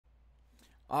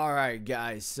Alright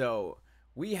guys, so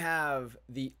we have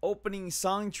the opening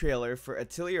song trailer for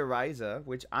Atelier Ryza,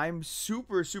 which I'm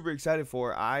super excited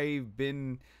for. I've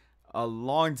been a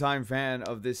long time fan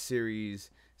of this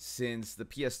series since the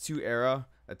PS2 era,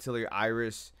 Atelier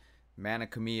Iris, Mana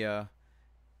Kamiya,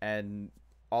 and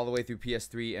all the way through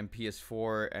PS3 and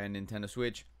PS4 and Nintendo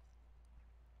Switch.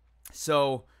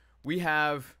 So we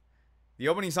have the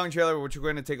opening song trailer, which we're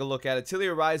going to take a look at.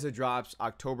 Atelier Ryza drops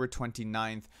October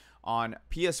 29th on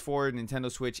PS4,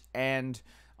 Nintendo Switch, and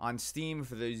on Steam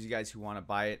for those of you guys who want to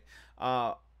buy it.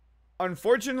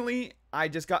 Unfortunately, I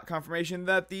just got confirmation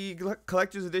that the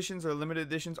collector's editions or limited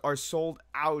editions are sold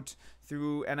out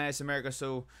through NIS America,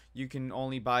 so you can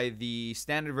only buy the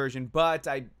standard version. But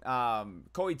Koei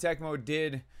Tecmo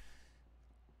did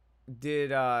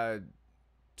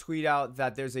tweet out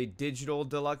that there's a digital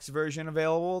deluxe version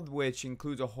available, which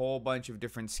includes a whole bunch of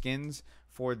different skins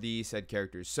for the said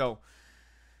characters. So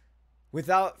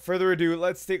without further ado,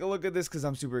 let's take a look at this because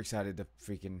I'm super excited to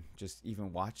freaking just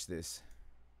even watch this.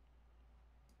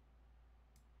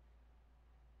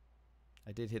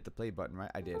 I did hit the play button,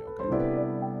 right? I did, okay.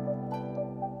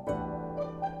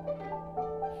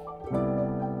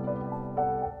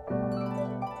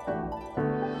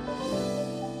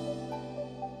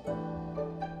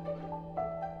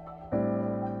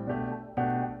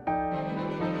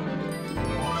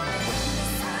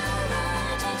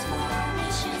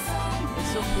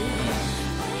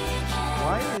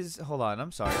 Why is, hold on,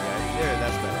 I'm sorry guys. There,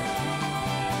 that's better.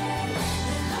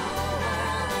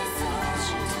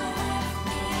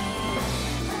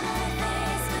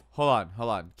 Hold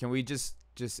on. Can we just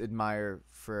admire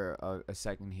for a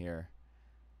second here?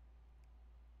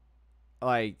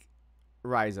 Like,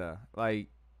 Ryza. Like,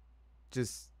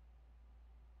 just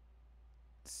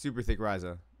super thick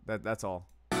Ryza. That's all.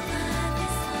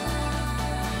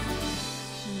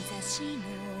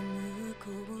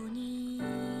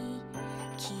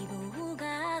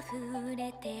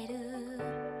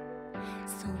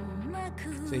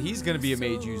 So he's gonna be a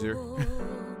mage user.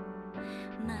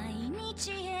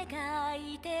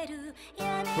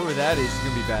 Whoever that is, she's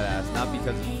gonna be badass. Not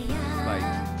because of like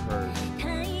her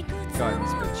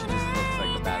guns, but she just looks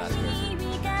like a badass character.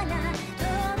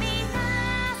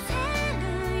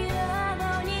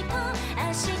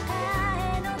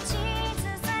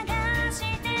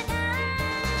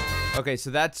 Okay,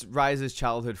 so that's Ryza's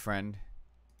childhood friend.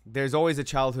 There's always a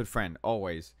childhood friend,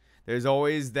 always. There's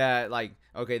always that, like,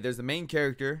 okay, there's the main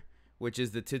character, which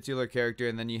is the titular character,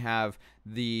 and then you have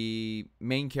the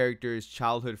main character's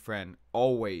childhood friend,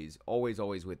 always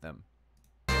with them.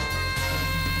 And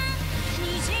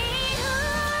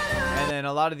then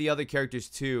a lot of the other characters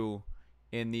too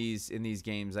in these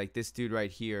games, like this dude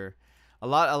right here. A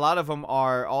lot of them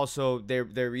are also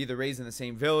they're either raised in the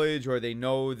same village or they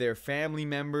know their family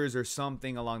members or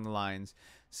something along the lines.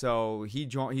 So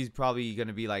he's probably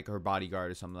gonna be like her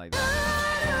bodyguard or something like that.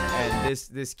 And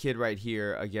this kid right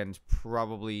here again is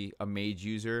probably a mage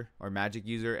user or magic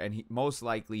user, and most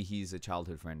likely he's a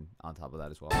childhood friend on top of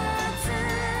that as well.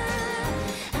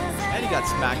 And he got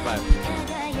smacked by a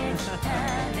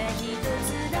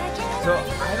So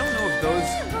I don't know if those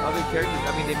other characters,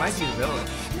 I mean, they might be the villain.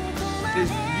 There's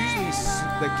usually,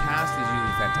 the cast is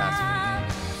usually fantastic.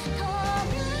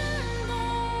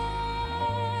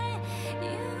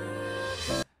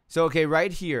 So, okay,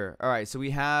 right here. All right, so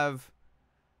we have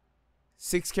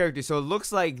 6 characters. So it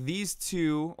looks like these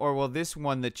two, or well, this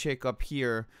one, the chick up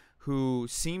here, who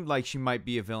seemed like she might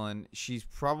be a villain. She's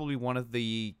probably one of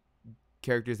the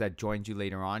characters that joins you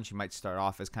later on. She might start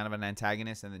off as kind of an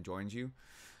antagonist and then joins you.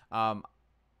 I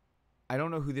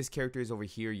don't know who this character is over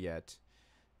here yet.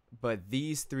 But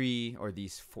these 3, or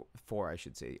these 4, I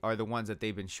should say, are the ones that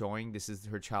they've been showing. This is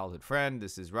her childhood friend.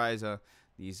 This is Ryza.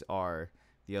 These are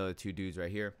the other 2 dudes right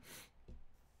here.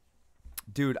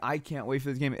 Dude, I can't wait for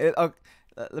this game. Let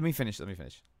me finish.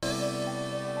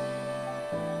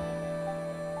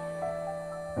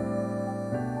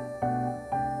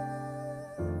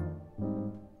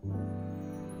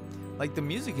 Like, the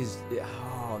music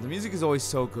is always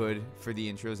so good for the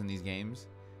intros in these games.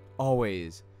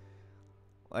 Always.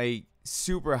 Like,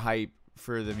 super hype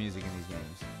for the music in these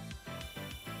games.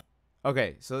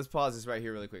 Okay, so let's pause this right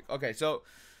here really quick. Okay, so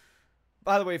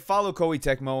by the way, follow Koei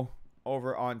Tecmo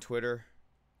over on Twitter.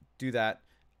 Do that.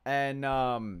 And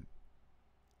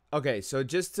okay, so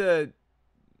just to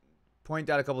point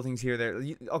out a couple things here there.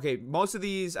 Okay, most of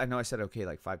these, I know I said okay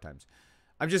like 5 times.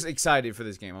 I'm just excited for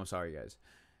this game. I'm sorry, guys.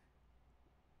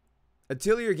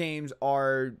 Atelier games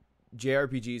are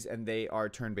JRPGs and they are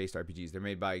turn-based RPGs. They're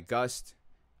made by Gust.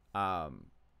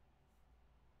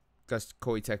 Gust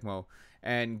Koei Tecmo,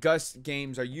 and Gust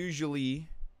games are usually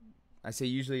I say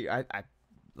usually, I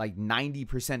like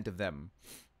 90% of them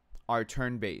are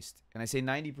turn-based. And I say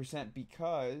 90%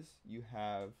 because you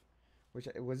have, which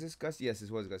was this Gust? Yes,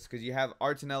 this was Gust. Because you have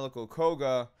Artanelico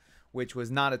Koga, which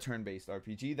was not a turn-based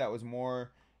RPG. That was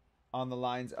more on the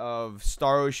lines of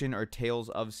Star Ocean or Tales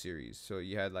of series. So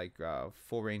you had like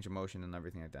full range of motion and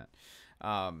everything like that.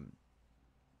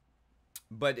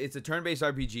 But it's a turn-based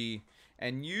RPG,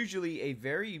 and usually a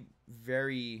very,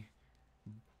 very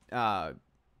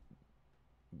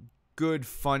good,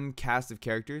 fun cast of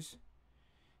characters.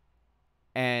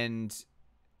 And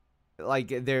like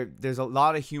there's a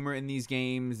lot of humor in these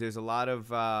games. There's a lot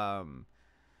of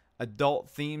adult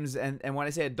themes, and when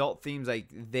I say adult themes, like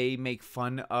they make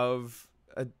fun of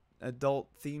adult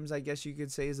themes, I guess you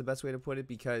could say is the best way to put it,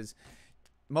 because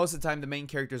most of the time the main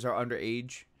characters are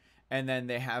underage, and then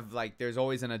they have like there's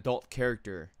always an adult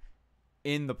character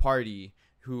in the party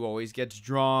who always gets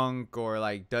drunk or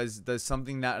like does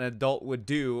something that an adult would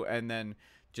do, and then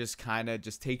just kind of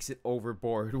just takes it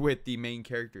overboard with the main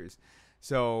characters.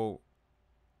 So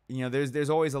there's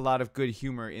always a lot of good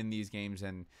humor in these games,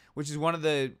 and which is one of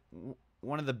the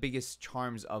biggest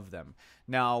charms of them.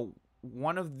 Now,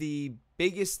 one of the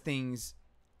biggest things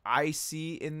I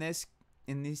see in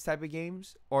these type of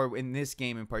games, or in this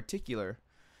game in particular,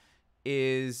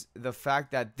 is the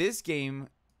fact that this game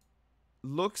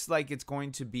looks like it's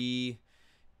going to be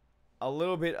a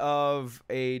little bit of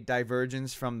a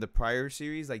divergence from the prior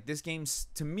series. Like this game,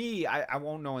 to me, I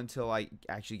won't know until I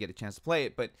actually get a chance to play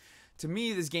it, but to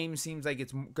me, this game seems like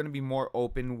it's going to be more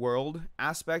open world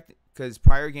aspect, because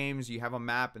prior games you have a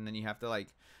map and then you have to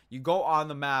you go on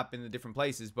the map in the different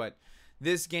places, but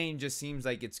this game just seems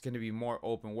like it's going to be more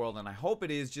open world, and I hope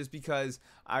it is, just because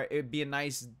it'd be a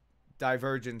nice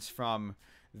divergence from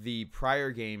the prior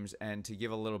games and to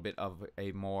give a little bit of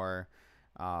a more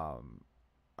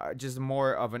just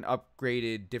more of an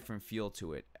upgraded, different feel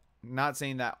to it. Not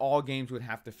saying that all games would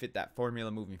have to fit that formula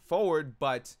moving forward,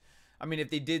 but I mean, if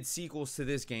they did sequels to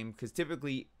this game, because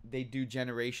typically they do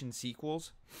generation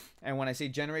sequels, and when I say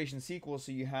generation sequels,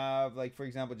 so you have, like, for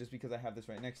example, just because I have this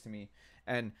right next to me,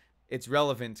 and it's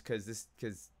relevant because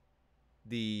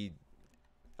the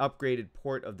upgraded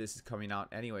port of this is coming out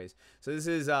anyways. So this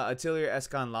is Atelier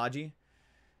Ryza.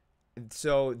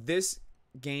 So this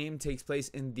game takes place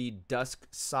in the Dusk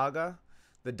Saga.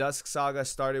 The Dusk Saga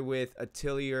started with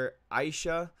Atelier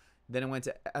Ryza, then it went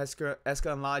to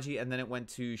Escanlagi, and then it went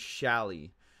to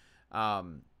Shally.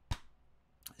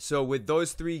 So with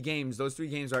those three games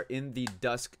are in the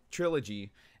Dusk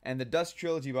Trilogy. And the Dusk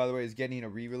Trilogy, by the way, is getting a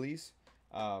re-release,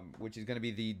 which is going to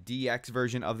be the DX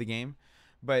version of the game.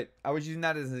 But I was using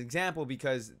that as an example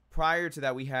because prior to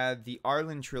that, we had the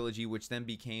Arlen Trilogy, which then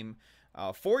became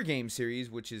a 4-game series,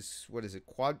 which is, what is it,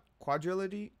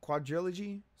 quadrilogy?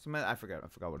 I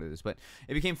forgot what it is, but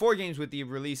it became 4 games with the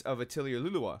release of Atelier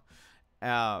Lulua.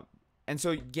 And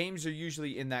so games are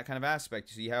usually in that kind of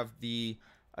aspect. So you have the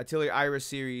Atelier Iris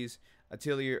series,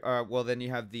 then you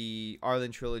have the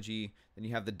Arlen Trilogy, then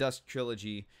you have the Dusk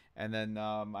Trilogy, and then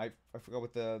I forgot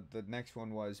what the next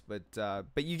one was, but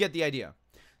you get the idea.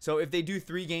 So if they do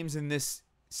 3 games in this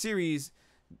series,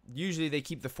 usually they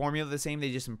keep the formula the same.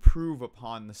 They just improve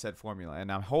upon the said formula,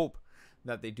 and I hope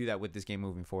that they do that with this game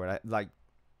moving forward.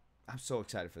 I'm so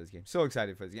excited for this game. So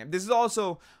excited for this game. This is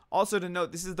also to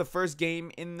note, this is the first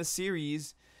game in the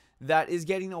series that is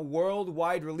getting a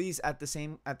worldwide release at the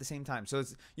same time. So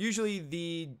it's usually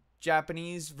the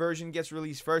Japanese version gets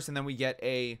released first, and then we get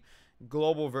a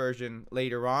global version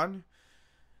later on,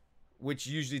 which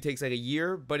usually takes like a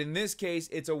year. But in this case,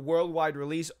 it's a worldwide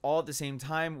release all at the same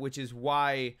time, which is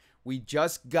why we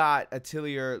just got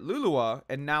Atelier Lulua,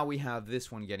 and now we have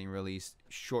this one getting released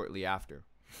shortly after.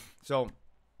 So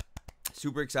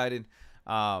super excited.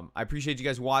 I appreciate you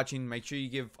guys watching. Make sure you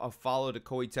give a follow to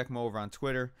Koei Tecmo over on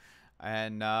Twitter,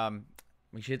 and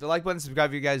make sure you hit the like button,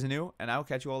 subscribe if you guys are new, and I will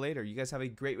catch you all later. You guys have a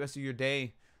great rest of your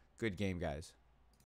day. Good game, guys.